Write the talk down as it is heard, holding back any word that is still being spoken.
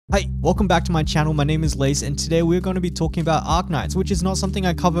Hi, welcome back to my channel. My name is Lace, and today we're going to be talking about Arknights, which is not something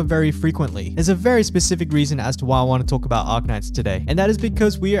I cover very frequently. There's a very specific reason as to why I want to talk about Arknights today, and that is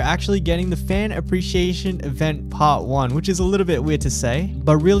because we are actually getting the Fan Appreciation Event Part 1, which is a little bit weird to say,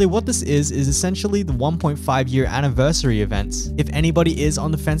 but really what this is essentially the 1.5 year anniversary events. If anybody is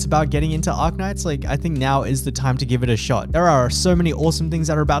on the fence about getting into Arknights, I think now is the time to give it a shot. There are so many awesome things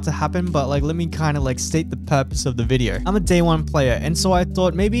that are about to happen, but let me kind of state the purpose of the video. I'm a day one player, and so I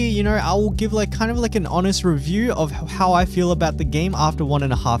thought maybe I will give an honest review of how I feel about the game after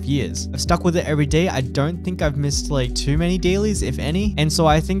 1.5 years. I've stuck with it every day. I don't think I've missed too many dailies, if any. And so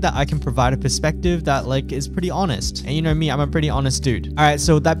I think that I can provide a perspective that is pretty honest. And you know me, I'm a pretty honest dude. Alright,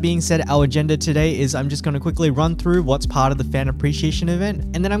 so that being said, our agenda today is I'm just going to quickly run through what's part of the Fan Appreciation event.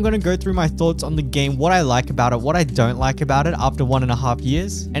 And then I'm going to go through my thoughts on the game, what I like about it, what I don't like about it after 1.5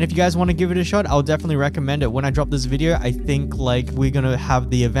 years. And if you guys want to give it a shot, I'll definitely recommend it. When I drop this video, I think we're going to have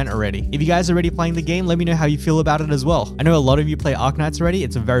the event already. If you guys are already playing the game, let me know how you feel about it as well. I know a lot of you play Arknights already.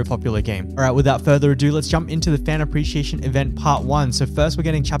 It's a very popular game. Alright, without further ado, let's jump into the Fan Appreciation Event Part 1. So first we're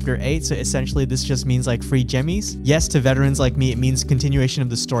getting Chapter 8. So essentially this just means free gemmies. Yes, to veterans like me, it means continuation of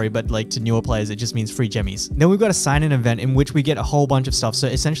the story, but to newer players, it just means free gemmies. Then we've got a sign-in event in which we get a whole bunch of stuff. So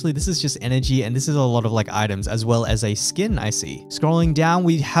essentially this is just energy, and this is a lot of items as well as a skin, I see. Scrolling down,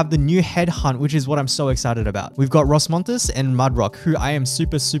 we have the new headhunt, which is what I'm so excited about. We've got Rosmontis and Mudrock, who I am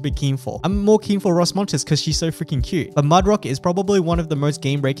super keen for. I'm more keen for Rosmontis because she's so freaking cute. But Mudrock is probably one of the most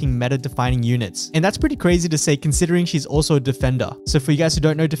game-breaking, meta-defining units. And that's pretty crazy to say considering she's also a defender. So for you guys who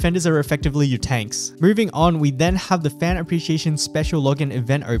don't know, defenders are effectively your tanks. Moving on, we then have the Fan Appreciation Special Login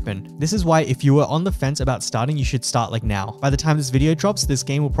event open. This is why if you were on the fence about starting, you should start now. By the time this video drops, this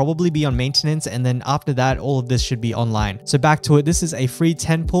game will probably be on maintenance, and then after that, all of this should be online. So back to it, this is a free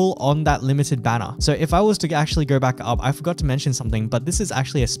 10 pull on that limited banner. So if I was to actually go back up, I forgot to mention something, but this is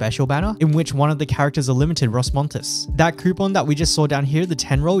actually a special banner in which one of the characters are limited, Rosmontis. That coupon that we just saw down here, the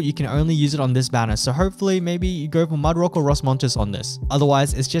 10 roll, you can only use it on this banner. So hopefully maybe you go for Mudrock or Rosmontis on this.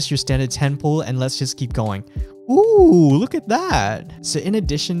 Otherwise, it's just your standard 10 pull, and let's just keep going. Ooh, look at that. So in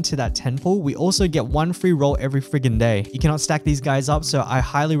addition to that 10 pull, we also get one free roll every friggin' day. You cannot stack these guys up, so I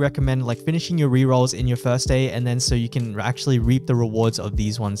highly recommend finishing your rerolls in your first day, and then so you can actually reap the rewards of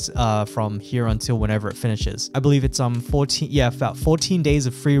these ones from here until whenever it finishes. I believe it's about 14 days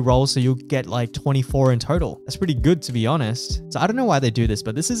of free rolls, so you'll get 24 in total. That's pretty good, to be honest. So I don't know why they do this,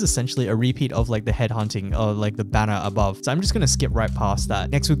 but this is essentially a repeat of the headhunting or the banner above. So I'm just gonna skip right past that.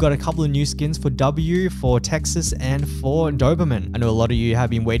 Next, we've got a couple of new skins for W, for Texas, and for Doberman. I know a lot of you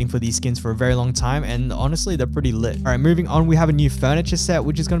have been waiting for these skins for a very long time, and honestly, they're pretty lit. All right, moving on, we have a new furniture set,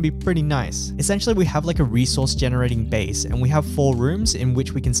 which is going to be pretty nice. Essentially, we have a resource generating base, and we have 4 rooms in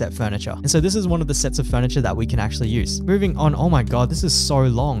which we can set furniture. And so this is one of the sets of furniture that we can actually use. Moving on, oh my god, this is so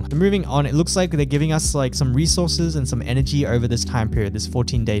long. So moving on, it looks like they're giving us some resources and some energy over this time period, this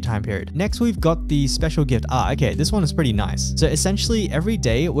 14-day time period. Next, we've got the special gift. Okay, this one is pretty nice. So essentially, every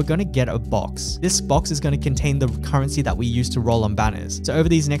day we're going to get a box. This box is going to contain the currency that we use to roll on banners. So over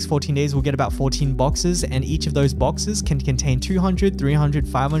these next 14 days, we'll get about 14 boxes, and each of those boxes can contain 200, 300,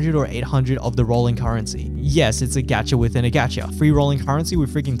 500, or 800 of the rolling currency. Yes, it's a gacha within a gacha. Free rolling currency, we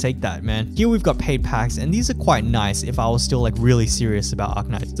freaking take that, man. Here we've got paid packs, and these are quite nice if I was still really serious about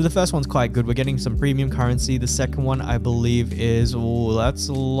Arknights. So the first one's quite good. We're getting some premium currency. The second one, I believe, is, oh, that's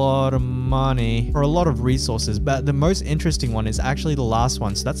a lot of money for a lot of resources. But the most interesting one is actually the last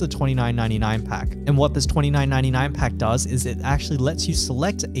one. So that's the $29.99 pack. And what this $29.99 pack does is it actually lets you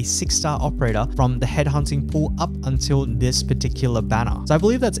select a 6-star operator from the headhunting pool up until this particular banner. So I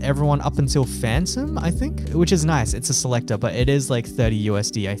believe that's everyone up until Phantom, I think, which is nice. It's a selector, but it is 30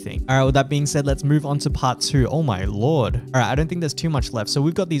 USD, I think. All right, with that being said, let's move on to part 2. Oh my lord. All right, I don't think there's too much left. So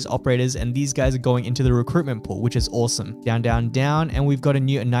we've got these operators, and these guys are going into the recruitment pool, which is awesome. Down, down, down, and we've got a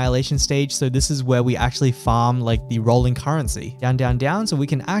new annihilation stage. So this is where we actually farm the rolling currency. Down, down, down, so we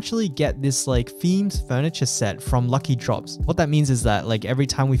can actually get this themed furniture set from lucky drops. What that means is that every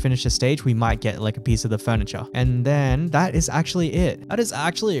time we finish a stage, we might get a piece of the furniture. And then that is actually it. That is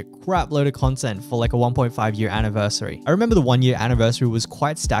actually a crap load of content for a 1.5 year anniversary. I remember the 1 year anniversary was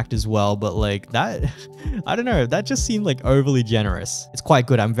quite stacked as well, but that I don't know, that just seemed overly generous. It's quite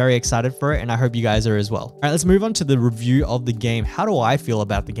good. I'm very excited for it, and I hope you guys are as well. All right, let's move on to the review of the game. How do I feel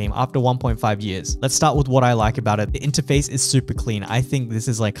about the game after 1.5 years? Let's start with what I like about it. The interface is super clean. I think this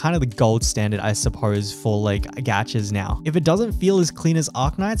is kind of the gold standard, I suppose, for for like gachas now. If it doesn't feel as clean as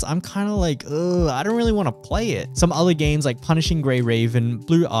Arknights, I'm kind of like, ugh, I don't really want to play it. Some other games like Punishing Grey Raven,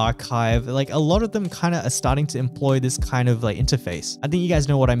 Blue Archive, like a lot of them kind of are starting to employ this kind of like interface. I think you guys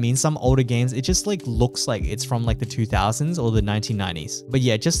know what I mean. Some older games, it just like looks like it's from like the 2000s or the 1990s. But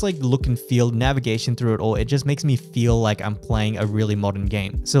yeah, just like look and feel, navigation through it all, it just makes me feel like I'm playing a really modern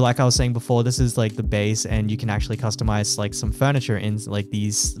game. So like I was saying before, this is like the base and you can actually customize like some furniture in like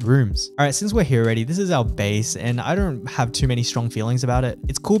these rooms. All right, since we're here already, this is our base and I don't have too many strong feelings about it.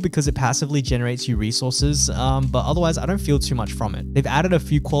 It's cool because it passively generates you resources, but otherwise I don't feel too much from it. They've added a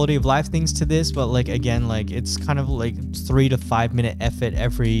few quality of life things to this, but like again, like it's kind of like 3 to 5 minute effort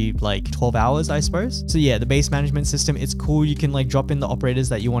every like 12 hours, I suppose. So yeah, the base management system, it's cool. You can like drop in the operators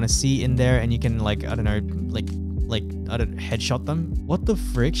that you want to see in there and you can like, I don't know, like I don't headshot them. What the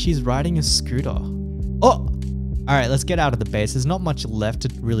frick? She's riding a scooter. Oh! All right, let's get out of the base. There's not much left to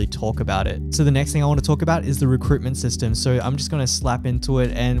really talk about it. So the next thing I want to talk about is the recruitment system. So I'm just going to slap into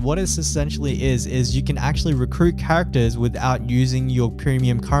it. And what it essentially is you can actually recruit characters without using your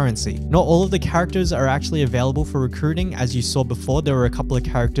premium currency. Not all of the characters are actually available for recruiting. As you saw before, there were a couple of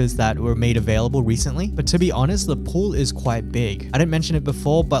characters that were made available recently. But to be honest, the pool is quite big. I didn't mention it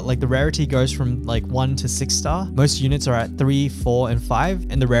before, but like the rarity goes from like 1 to 6 star. Most units are at 3, 4, and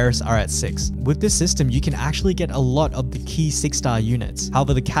 5, and the rarest are at 6. With this system, you can actually get a lot of the key 6-star units.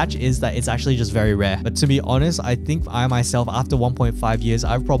 However, the catch is that it's actually just very rare. But to be honest, I think I myself, after 1.5 years,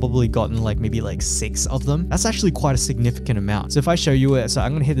 I've probably gotten like maybe like 6 of them. That's actually quite a significant amount. So if I show you it, so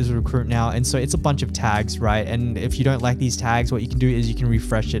I'm going to hit this recruit now. And so it's a bunch of tags, right? And if you don't like these tags, what you can do is you can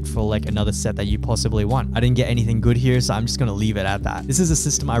refresh it for like another set that you possibly want. I didn't get anything good here, so I'm just going to leave it at that. This is a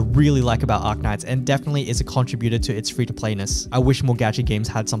system I really like about Arknights and definitely is a contributor to its free-to-playness. I wish more gacha games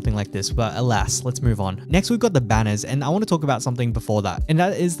had something like this, but alas, let's move on. Next, we've got the banners, and I want to talk about something before that, and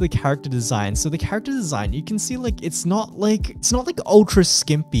that is the character design. So the character design, you can see like it's not like ultra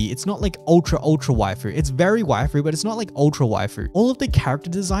skimpy, it's not like ultra waifu. It's very waifu, but it's not like ultra waifu. All of the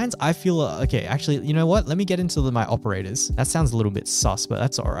character designs, I feel okay. Actually, you know what? Let me get into my operators. That sounds a little bit sus, but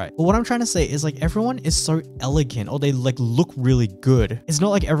that's all right. But what I'm trying to say is like everyone is so elegant, or they like look really good. It's not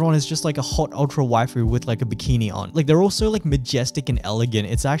like everyone is just like a hot ultra waifu with like a bikini on. Like they're also like majestic and elegant.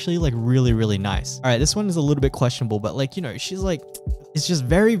 It's actually like really nice. All right, this one is a little bit questionable, but like, you know, she's like, it's just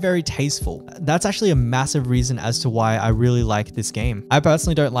very tasteful. That's actually a massive reason as to why I really like this game. I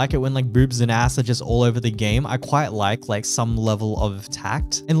personally don't like it when like boobs and ass are just all over the game. I quite like some level of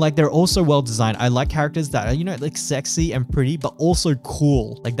tact, and like they're also well designed. I like characters that are, you know, like sexy and pretty, but also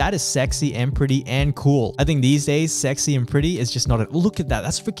cool. Like that is sexy and pretty and cool. I think these days sexy and pretty is just not a look at that.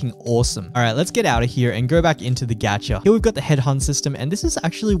 That's freaking awesome. All right, let's get out of here and go back into the gacha. Here we've got the headhunt system, and this is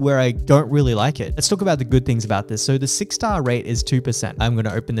actually where I don't really like it. Let's talk about the good things about this. So the 6-star rate is 2%. I'm going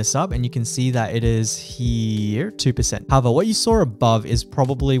to open this up and you can see that it is here 2%. However, what you saw above is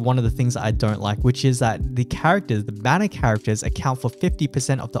probably one of the things that I don't like, which is that the characters, the banner characters, account for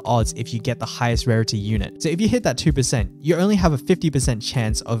 50% of the odds if you get the highest rarity unit. So if you hit that 2%, you only have a 50%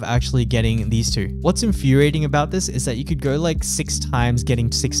 chance of actually getting these two. What's infuriating about this is that you could go like 6 times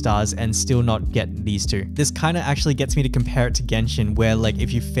getting 6 stars and still not get these two. This kind of actually gets me to compare it to Genshin, where like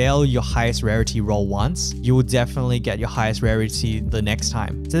if you fail your highest rarity roll once, you will definitely get your highest rarity the next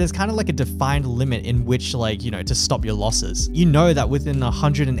time. So there's kind of like a defined limit in which, like, you know, to stop your losses. You know that within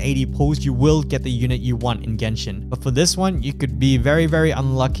 180 pulls, you will get the unit you want in Genshin. But for this one, you could be very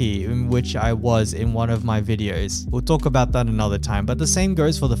unlucky, in which I was in one of my videos. We'll talk about that another time, but the same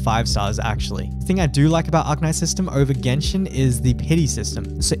goes for the 5 stars actually. The thing I do like about Arknight system over Genshin is the pity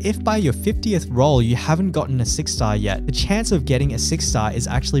system. So if by your 50th roll, you haven't gotten a 6-star yet, the chance of getting a 6-star is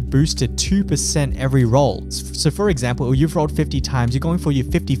actually boosted 2% every roll. So for example, you've rolled 50 times, you're going for your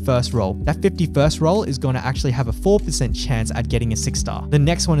 51st roll. That 51st roll is going to actually have a 4% chance at getting a 6-star. The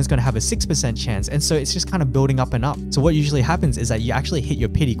next one is going to have a 6% chance, and so it's just kind of building up and up. So what usually happens is that you actually hit your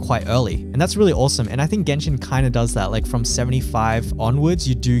pity quite early, and that's really awesome. And I think Genshin kind of does that. Like from 75 onwards,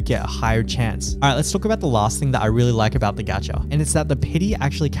 you do get a higher chance. All right, let's talk about the last thing that I really like about the gacha, and it's that the pity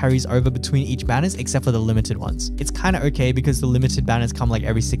actually carries over between each banners except for the limited ones. It's kind of okay because the limited banners come like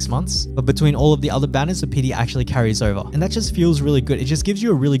every 6 months, but between all of the other banners, the pity actually carries over, and that just feels really good. It just gives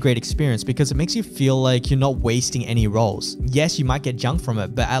you a really great experience because it makes you feel like you're not wasting any rolls. Yes, you might get junk from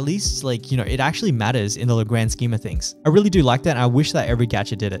it, but at least, like, you know, it actually matters in the grand scheme of things. I really do like that, and I wish that every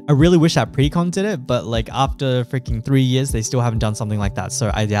gacha did it. I really wish that Precon did it, but like after freaking 3 years, they still haven't done something like that,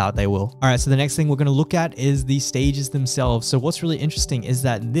 so I doubt they will. All right, so the next thing we're going to look at is the stages themselves. So what's really interesting is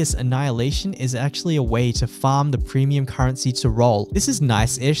that this annihilation is actually a way to farm the premium currency to roll. This is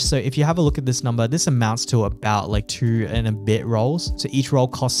nice-ish, so if you have a look at this number, this amounts amounts to about like 2 and a bit rolls. So each roll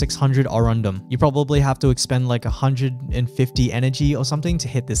costs 600 orundum. You probably have to expend like 150 energy or something to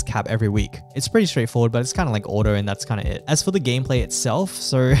hit this cap every week. It's pretty straightforward, but it's kind of like auto, and that's kind of it. As for the gameplay itself,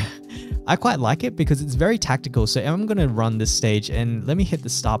 so I quite like it because it's very tactical. So I'm going to run this stage, and let me hit the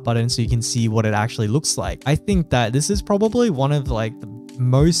start button so you can see what it actually looks like. I think that this is probably one of like the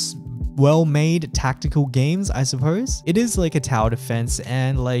most well-made tactical games, I suppose. It is like a tower defense,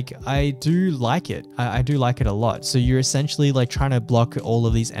 and like I do like it. I do like it a lot. So you're essentially like trying to block all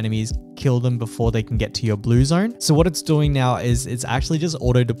of these enemies, kill them before they can get to your blue zone. So what it's doing now is it's actually just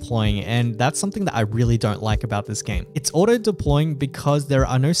auto deploying, and that's something that I really don't like about this game. It's auto deploying because there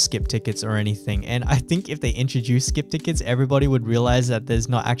are no skip tickets or anything, and I think if they introduce skip tickets, everybody would realize that there's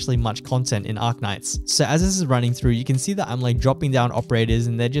not actually much content in Arknights. So as this is running through, you can see that I'm like dropping down operators,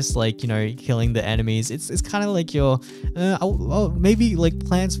 and they're just like, you know, killing the enemies. It's kind of like your maybe like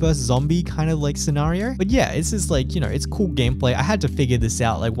Plants vs Zombie kind of like scenario. But yeah, it's just like, you know, it's cool gameplay. I had to figure this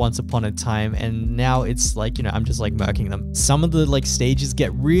out like once upon a time, and now it's like, you know, I'm just like murking them. Some of the like stages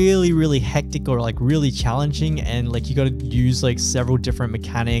get really hectic or like really challenging, and like you got to use like several different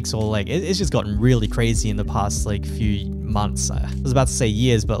mechanics, or like it's just gotten really crazy in the past like few months. I was about to say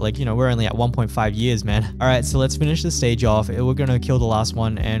years, but like, you know, we're only at 1.5 years, man. All right, so let's finish the stage off. We're gonna kill the last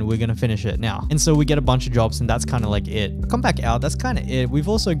one, and we're gonna finish it now. And so we get a bunch of jobs, and that's kind of like it. Come back out, that's kind of it. We've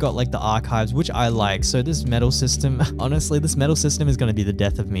also got like the archives, which I like. So this medal system, honestly, this medal system is gonna be the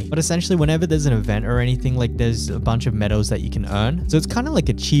death of me. But essentially, whenever there's an event or anything, like there's a bunch of medals that you can earn. So it's kind of like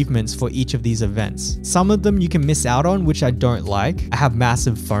achievements for each of these events. Some of them you can miss out on, which I don't like. I have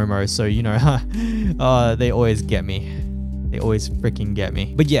massive FOMO, so you know, they always get me. They always freaking get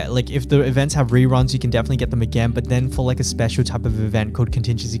me. But yeah, like if the events have reruns, you can definitely get them again. But then for like a special type of event called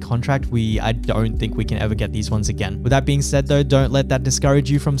contingency contract, I don't think we can ever get these ones again. With that being said though, don't let that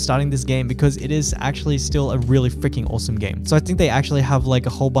discourage you from starting this game, because it is actually still a really freaking awesome game. So I think they actually have like a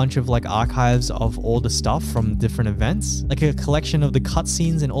whole bunch of like archives of all the stuff from different events, like a collection of the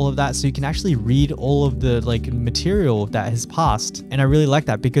cutscenes and all of that. So you can actually read all of the like material that has passed. And I really like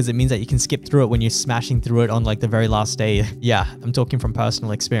that because it means that you can skip through it when you're smashing through it on like the very last day. Yeah, I'm talking from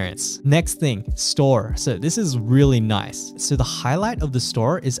personal experience. Next thing, store. So this is really nice. So the highlight of the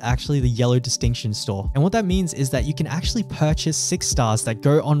store is actually the yellow distinction store. And what that means is that you can actually purchase 6 stars that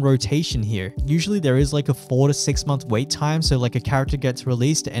go on rotation here. Usually there is like a 4 to 6 month wait time. So like a character gets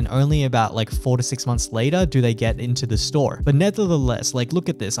released and only about like 4 to 6 months later do they get into the store. But nevertheless, like look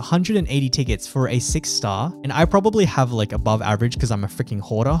at this, 180 tickets for a 6 star. And I probably have like above average because I'm a freaking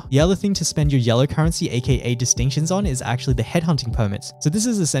hoarder. The other thing to spend your yellow currency, aka distinctions, on is actually the headhunting permits. So this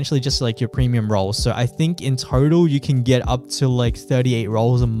is essentially just like your premium rolls. So I think in total you can get up to like 38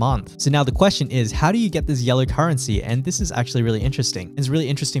 rolls a month. So now the question is, how do you get this yellow currency? And this is actually really interesting. It's really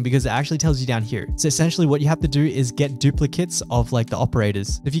interesting because it actually tells you down here. So essentially what you have to do is get duplicates of like the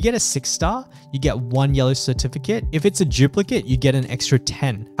operators. If you get a 6 star, you get 1 yellow certificate. If it's a duplicate, you get an extra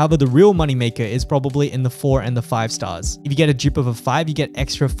 10. However, the real moneymaker is probably in the 4 and the 5 stars. If you get a dupe of a 5, you get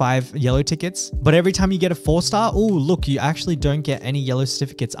extra 5 yellow tickets. But every time you get a 4 star, oh look, you actually don't get any yellow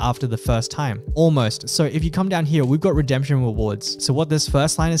certificates after the first time. Almost. So if you come down here, we've got redemption rewards. So what this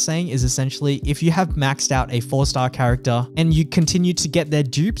first line is saying is essentially if you have maxed out a 4-star character and you continue to get their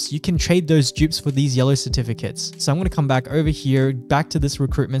dupes, you can trade those dupes for these yellow certificates. So I'm going to come back over here, back to this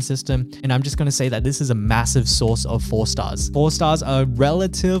recruitment system, and I'm just going to say that this is a massive source of 4 stars. 4 stars are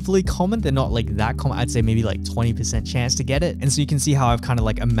relatively common. They're not like that common. I'd say maybe like 20% chance to get it. And so you can see how I've kind of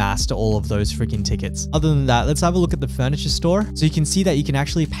like amassed all of those freaking tickets. Other than that, let's have a look at the furniture store. So you can see that you can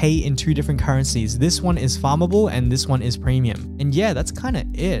actually pay in 2 different currencies. This one is farmable and this one is premium. And yeah, that's kind of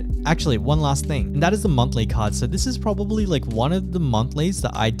it. Actually, one last thing, and that is the monthly card. So this is probably like one of the monthlies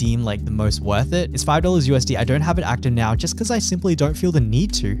that I deem like the most worth it. It's $5 USD. I don't have it active now just because I simply don't feel the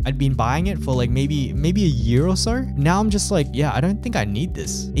need to. I'd been buying it for like maybe a year or so. Now I'm just like, yeah, I don't think I need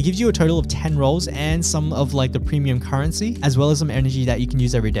this. It gives you a total of 10 rolls and some of like the premium currency, as well as some energy that you can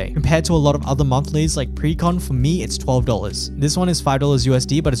use every day. Compared to a lot of other monthlies like Precon, for me, it's $12. This one is $5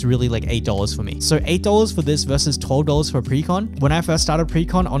 USD, but it's really like $8 for me. So $8 for this versus $12 for Precon. When I first started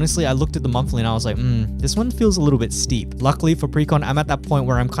Precon, honestly, I looked at the monthly and I was like, this one feels a little bit steep. Luckily for Precon, I'm at that point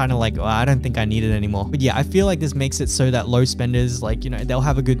where I'm kind of like, oh, I don't think I need it anymore. But yeah, I feel like this makes it so that low spenders, like, you know, they'll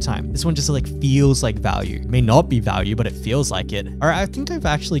have a good time. This one just like feels like value. It may not be value, but it feels like it. All right, I think I've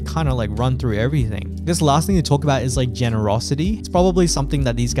actually kind of like run through everything. This last thing to talk about is like generosity. It's probably something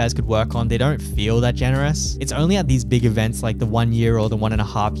that these guys could work on. They don't feel that generous. It's only at these big events like the 1 year or the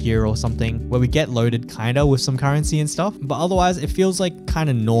 1.5 year or something, where we get loaded kinda with some currency and stuff, but otherwise it feels like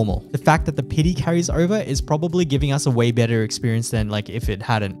kinda normal. The fact that the pity carries over is probably giving us a way better experience than like if it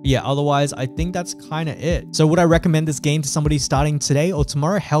hadn't. Yeah, otherwise I think that's kinda it. So would I recommend this game to somebody starting today or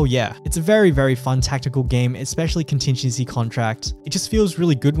tomorrow? Hell yeah. It's a very, very fun tactical game, especially contingency contract. It just feels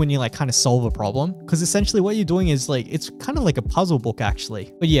really good when you like kind of solve a problem, because essentially what you're doing is like, it's kind of like a puzzle book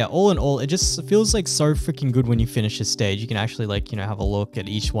actually. But yeah, all in all, it just feels like so freaking good when you finish a stage. You can actually like, you know, have a look at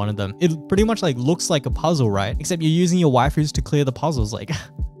each one of them. It pretty much like looks like a puzzle, right? Except you're using your waifus to clear the puzzles. Like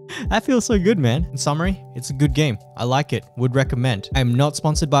that feels so good, man. In summary, it's a good game. I like it. Would recommend. I am not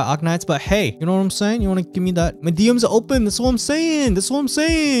sponsored by Arknights, but hey, you know what I'm saying? You want to give me that? My DMs are open. That's what I'm saying. That's what I'm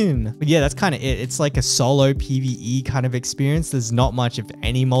saying. But yeah, that's kind of it. It's like a solo PvE kind of experience. There's not much, if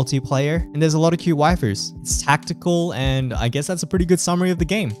any, multiplayer, and there's a lot of cute waifus. It's tactical, and I guess that's a pretty good summary of the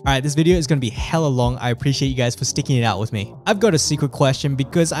game. All right, this video is going to be hella long. I appreciate you guys for sticking it out with me. I've got a secret question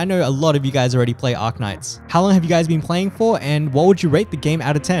because I know a lot of you guys already play Arknights. How long have you guys been playing for, and what would you rate the game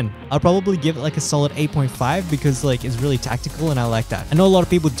out of 10? I'll probably give it like a solid 8.5 because like it's really tactical and I like that. I know a lot of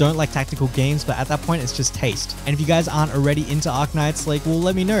people don't like tactical games, but at that point it's just taste. And if you guys aren't already into Arknights, like, well,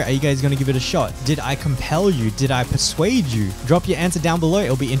 let me know. Are you guys going to give it a shot? Did I compel you? Did I persuade you? Drop your answer down below.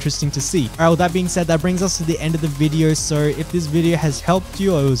 It'll be interesting to see. All right, with that being said, that brings us to the end of the video. So if this video has helped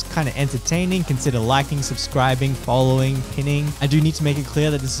you or it was kind of entertaining, consider liking, subscribing, following, pinning. I do need to make it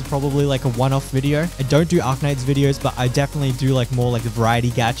clear that this is probably like a one-off video. I don't do Arknights videos, but I definitely do like more like the variety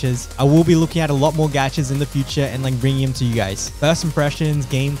gachas. I will be looking at a lot more gachas in the future and like bringing them to you guys. First impressions,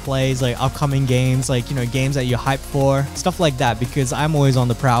 gameplays, like upcoming games, like, you know, games that you're hyped for, stuff like that, because I'm always on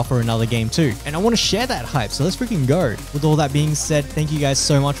the prowl for another game too. And I want to share that hype, so let's freaking go. With all that being said, thank you guys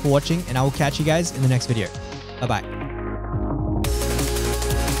so much for watching, and I will catch you guys in the next video. Bye-bye.